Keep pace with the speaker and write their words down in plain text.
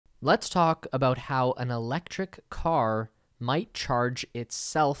Let's talk about how an electric car might charge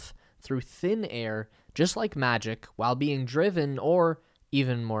itself through thin air, just like magic, while being driven, or,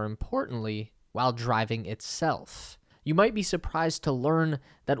 even more importantly, while driving itself. You might be surprised to learn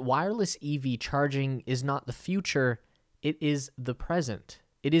that wireless EV charging is not the future, it is the present.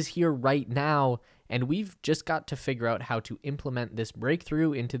 It is here right now, and we've just got to figure out how to implement this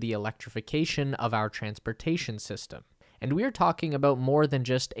breakthrough into the electrification of our transportation system. And we're talking about more than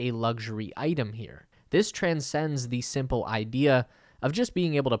just a luxury item here. This transcends the simple idea of just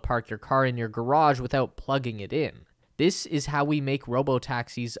being able to park your car in your garage without plugging it in. This is how we make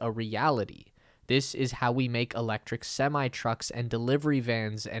robotaxis a reality. This is how we make electric semi-trucks and delivery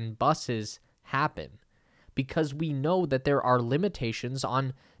vans and buses happen. Because we know that there are limitations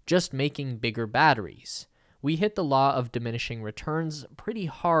on just making bigger batteries. We hit the law of diminishing returns pretty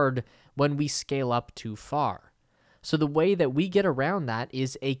hard when we scale up too far. So the way that we get around that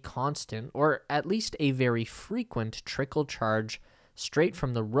is a constant, or at least a very frequent, trickle charge straight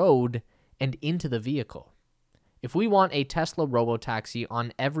from the road and into the vehicle. If we want a Tesla robotaxi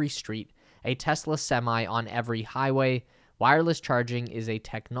on every street, a Tesla semi on every highway, wireless charging is a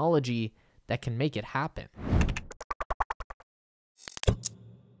technology that can make it happen.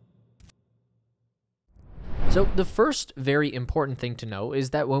 So the first very important thing to know is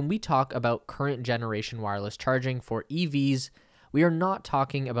that when we talk about current generation wireless charging for EVs, we are not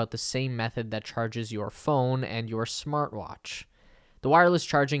talking about the same method that charges your phone and your smartwatch. The wireless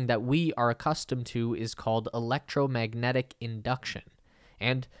charging that we are accustomed to is called electromagnetic induction.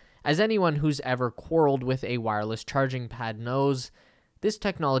 And as anyone who's ever quarreled with a wireless charging pad knows, this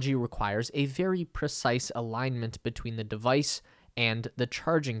technology requires a very precise alignment between the device and the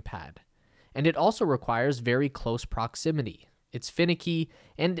charging pad. And it also requires very close proximity. It's finicky,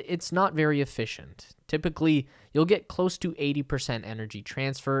 and it's not very efficient. Typically, you'll get close to 80% energy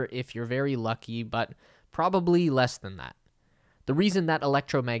transfer if you're very lucky, but probably less than that. The reason that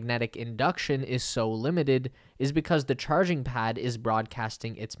electromagnetic induction is so limited is because the charging pad is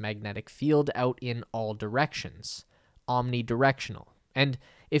broadcasting its magnetic field out in all directions, omnidirectional. And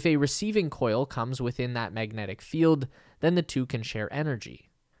if a receiving coil comes within that magnetic field, then the two can share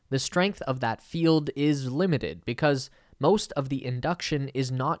energy. The strength of that field is limited because most of the induction is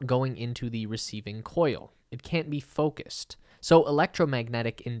not going into the receiving coil. It can't be focused. So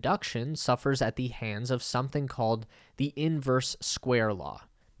electromagnetic induction suffers at the hands of something called the inverse square law.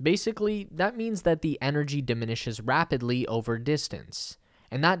 Basically, that means that the energy diminishes rapidly over distance.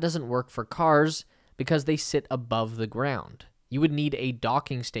 And that doesn't work for cars because they sit above the ground. You would need a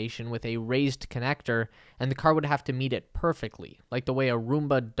docking station with a raised connector, and the car would have to meet it perfectly, like the way a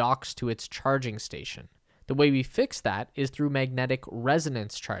Roomba docks to its charging station. The way we fix that is through magnetic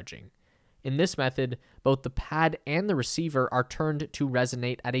resonance charging. In this method, both the pad and the receiver are turned to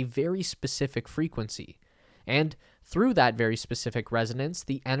resonate at a very specific frequency. And through that very specific resonance,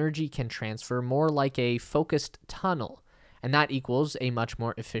 the energy can transfer more like a focused tunnel, and that equals a much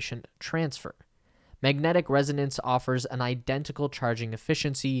more efficient transfer. Magnetic resonance offers an identical charging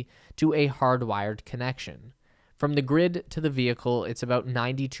efficiency to a hardwired connection. From the grid to the vehicle, it's about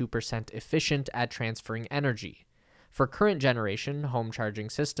 92% efficient at transferring energy. For current generation home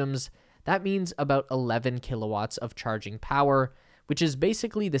charging systems, that means about 11 kilowatts of charging power, which is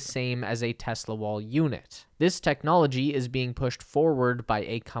basically the same as a Tesla wall unit. This technology is being pushed forward by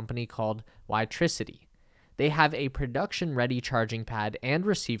a company called Witricity. They have a production-ready charging pad and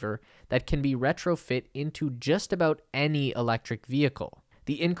receiver that can be retrofit into just about any electric vehicle.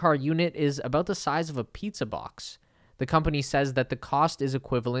 The in-car unit is about the size of a pizza box. The company says that the cost is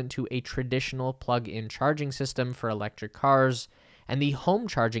equivalent to a traditional plug-in charging system for electric cars, and the home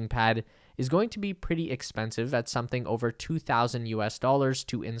charging pad is going to be pretty expensive at something over $2,000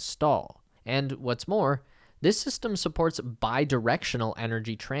 to install. And what's more, this system supports bidirectional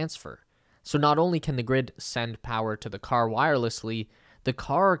energy transfer. So not only can the grid send power to the car wirelessly, the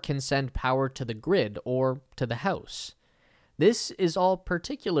car can send power to the grid or to the house. This is all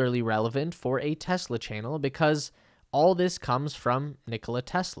particularly relevant for a Tesla channel because all this comes from Nikola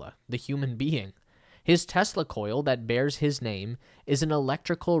Tesla, the human being. His Tesla coil that bears his name is an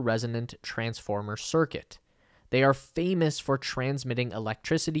electrical resonant transformer circuit. They are famous for transmitting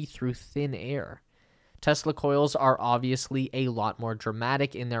electricity through thin air. Tesla coils are obviously a lot more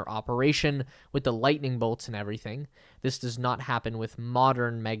dramatic in their operation with the lightning bolts and everything. This does not happen with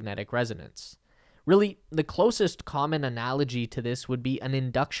modern magnetic resonance. Really, the closest common analogy to this would be an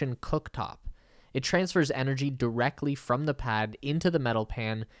induction cooktop. It transfers energy directly from the pad into the metal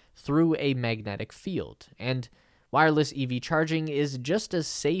pan through a magnetic field, and wireless EV charging is just as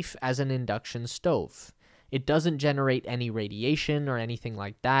safe as an induction stove. It doesn't generate any radiation or anything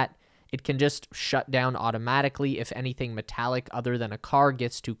like that. It can just shut down automatically if anything metallic other than a car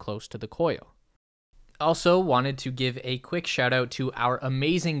gets too close to the coil. Also wanted to give a quick shout out to our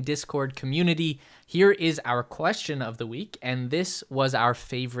amazing Discord community. Here is our question of the week, and this was our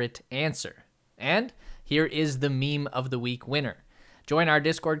favorite answer. And here is the meme of the week winner. Join our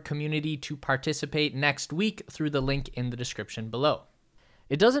Discord community to participate next week through the link in the description below.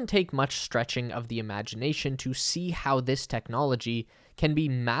 It doesn't take much stretching of the imagination to see how this technology can be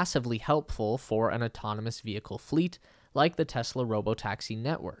massively helpful for an autonomous vehicle fleet like the Tesla Robotaxi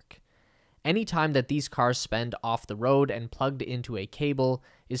network. Any time that these cars spend off the road and plugged into a cable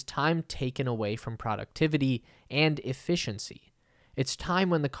is time taken away from productivity and efficiency. It's time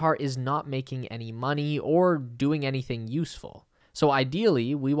when the car is not making any money or doing anything useful. So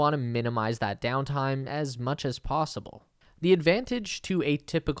ideally, we want to minimize that downtime as much as possible. The advantage to a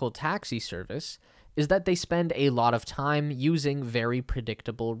typical taxi service is that they spend a lot of time using very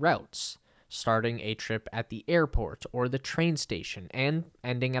predictable routes, starting a trip at the airport or the train station and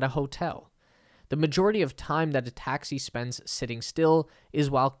ending at a hotel. The majority of time that a taxi spends sitting still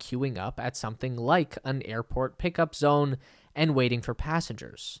is while queuing up at something like an airport pickup zone and waiting for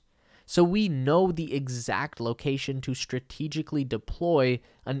passengers. So we know the exact location to strategically deploy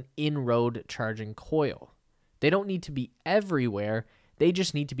an in-road charging coil. They don't need to be everywhere, they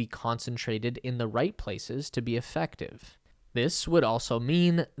just need to be concentrated in the right places to be effective. This would also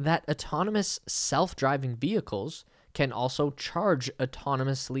mean that autonomous self-driving vehicles can also charge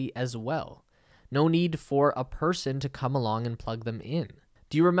autonomously as well. No need for a person to come along and plug them in.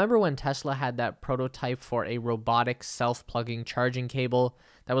 Do you remember when Tesla had that prototype for a robotic self-plugging charging cable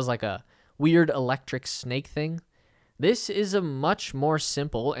that was like a weird electric snake thing? This is a much more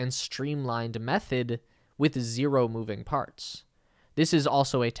simple and streamlined method with zero moving parts. This is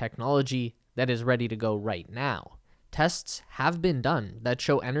also a technology that is ready to go right now. Tests have been done that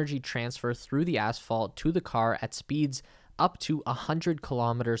show energy transfer through the asphalt to the car at speeds up to 100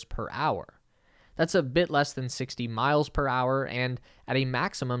 kilometers per hour. That's a bit less than 60 miles per hour and at a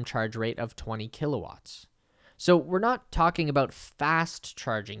maximum charge rate of 20 kilowatts. So we're not talking about fast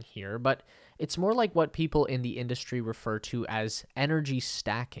charging here, but it's more like what people in the industry refer to as energy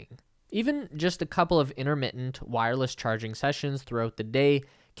stacking. Even just a couple of intermittent wireless charging sessions throughout the day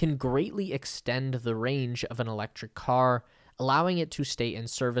can greatly extend the range of an electric car, allowing it to stay in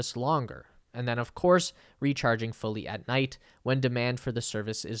service longer. And then, of course, recharging fully at night when demand for the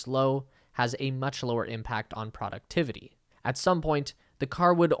service is low has a much lower impact on productivity. At some point, the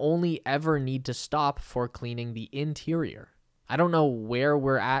car would only ever need to stop for cleaning the interior. I don't know where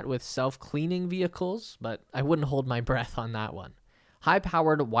we're at with self-cleaning vehicles, but I wouldn't hold my breath on that one.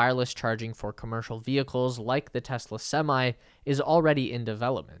 High-powered wireless charging for commercial vehicles like the Tesla Semi is already in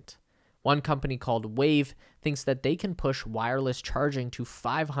development. One company called Wave thinks that they can push wireless charging to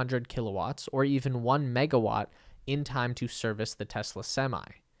 500 kilowatts or even 1 megawatt in time to service the Tesla Semi.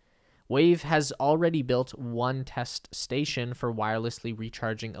 Wave has already built one test station for wirelessly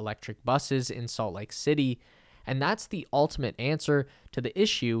recharging electric buses in Salt Lake City, and that's the ultimate answer to the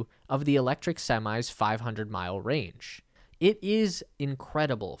issue of the electric semi's 500-mile range. It is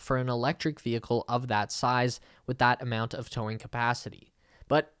incredible for an electric vehicle of that size with that amount of towing capacity,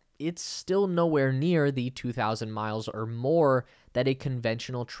 but it's still nowhere near the 2,000 miles or more that a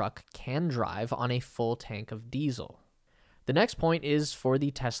conventional truck can drive on a full tank of diesel. The next point is for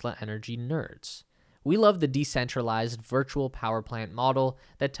the Tesla energy nerds. We love the decentralized virtual power plant model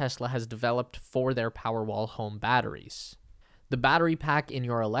that Tesla has developed for their Powerwall home batteries. The battery pack in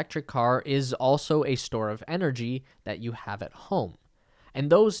your electric car is also a store of energy that you have at home, and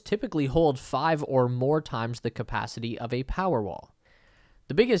those typically hold 5 or more times the capacity of a Powerwall.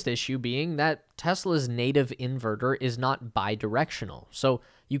 The biggest issue being that Tesla's native inverter is not bidirectional, so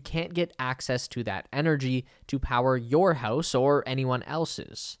you can't get access to that energy to power your house or anyone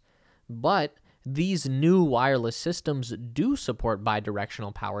else's. But these new wireless systems do support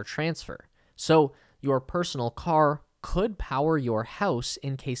bidirectional power transfer, so your personal car could power your house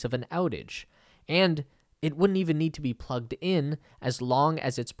in case of an outage, and it wouldn't even need to be plugged in. As long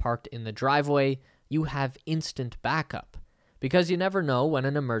as it's parked in the driveway, you have instant backup, because you never know when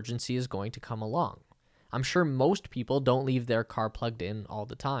an emergency is going to come along. I'm sure most people don't leave their car plugged in all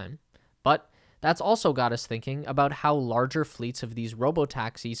the time, but that's also got us thinking about how larger fleets of these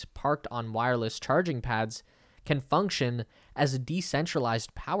robotaxis parked on wireless charging pads can function as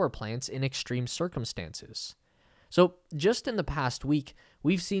decentralized power plants in extreme circumstances. So just in the past week,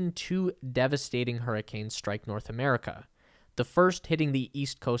 we've seen 2 devastating hurricanes strike North America, the first hitting the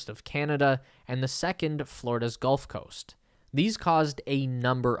east coast of Canada and the second Florida's Gulf Coast. These caused a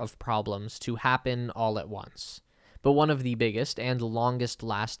number of problems to happen all at once. But one of the biggest and longest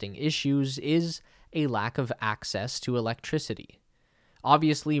lasting issues is a lack of access to electricity.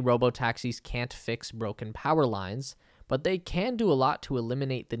 Obviously, robotaxis can't fix broken power lines, but they can do a lot to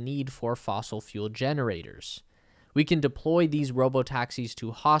eliminate the need for fossil fuel generators. We can deploy these robotaxis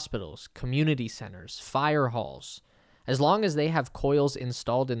to hospitals, community centers, fire halls. As long as they have coils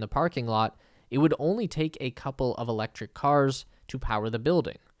installed in the parking lot, it would only take a couple of electric cars to power the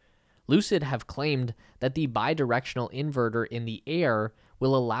building. Lucid have claimed that the bidirectional inverter in the air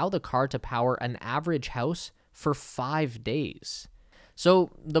will allow the car to power an average house for 5 days.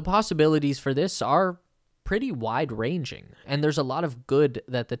 So the possibilities for this are pretty wide-ranging, and there's a lot of good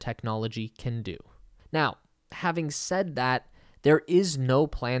that the technology can do. Now, having said that, there is no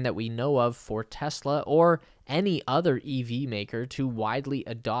plan that we know of for Tesla or any other EV maker to widely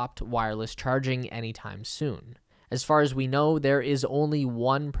adopt wireless charging anytime soon. As far as we know, there is only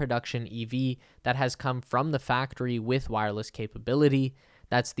one production EV that has come from the factory with wireless capability.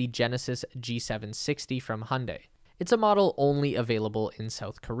 That's the Genesis G760 from Hyundai. It's a model only available in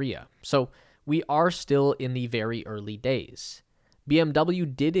South Korea, so we are still in the very early days.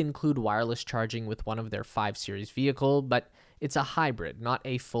 BMW did include wireless charging with one of their 5 Series vehicle, but it's a hybrid, not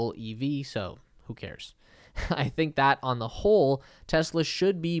a full EV, so who cares? I think that on the whole, Tesla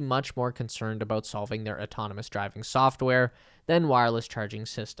should be much more concerned about solving their autonomous driving software than wireless charging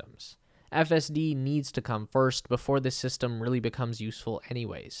systems. FSD needs to come first before this system really becomes useful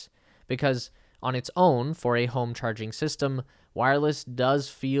anyways, because on its own, for a home charging system, wireless does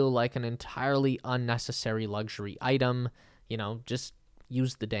feel like an entirely unnecessary luxury item. Just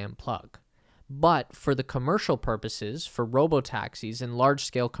use the damn plug. But for the commercial purposes, for robotaxis and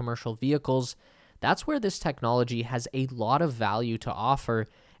large-scale commercial vehicles, that's where this technology has a lot of value to offer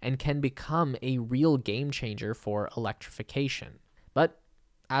and can become a real game changer for electrification. But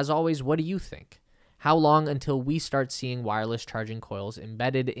as always, what do you think? How long until we start seeing wireless charging coils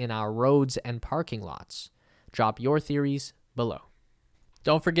embedded in our roads and parking lots? Drop your theories below.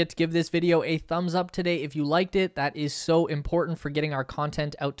 Don't forget to give this video a thumbs up today if you liked it. That is so important for getting our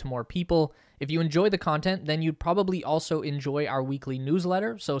content out to more people. If you enjoy the content, then you'd probably also enjoy our weekly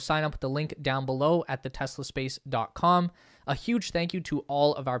newsletter, so sign up with the link down below at theteslaspace.com. A huge thank you to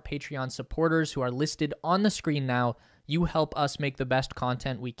all of our Patreon supporters who are listed on the screen now. You help us make the best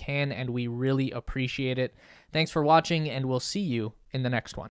content we can, and we really appreciate it. Thanks for watching, and we'll see you in the next one.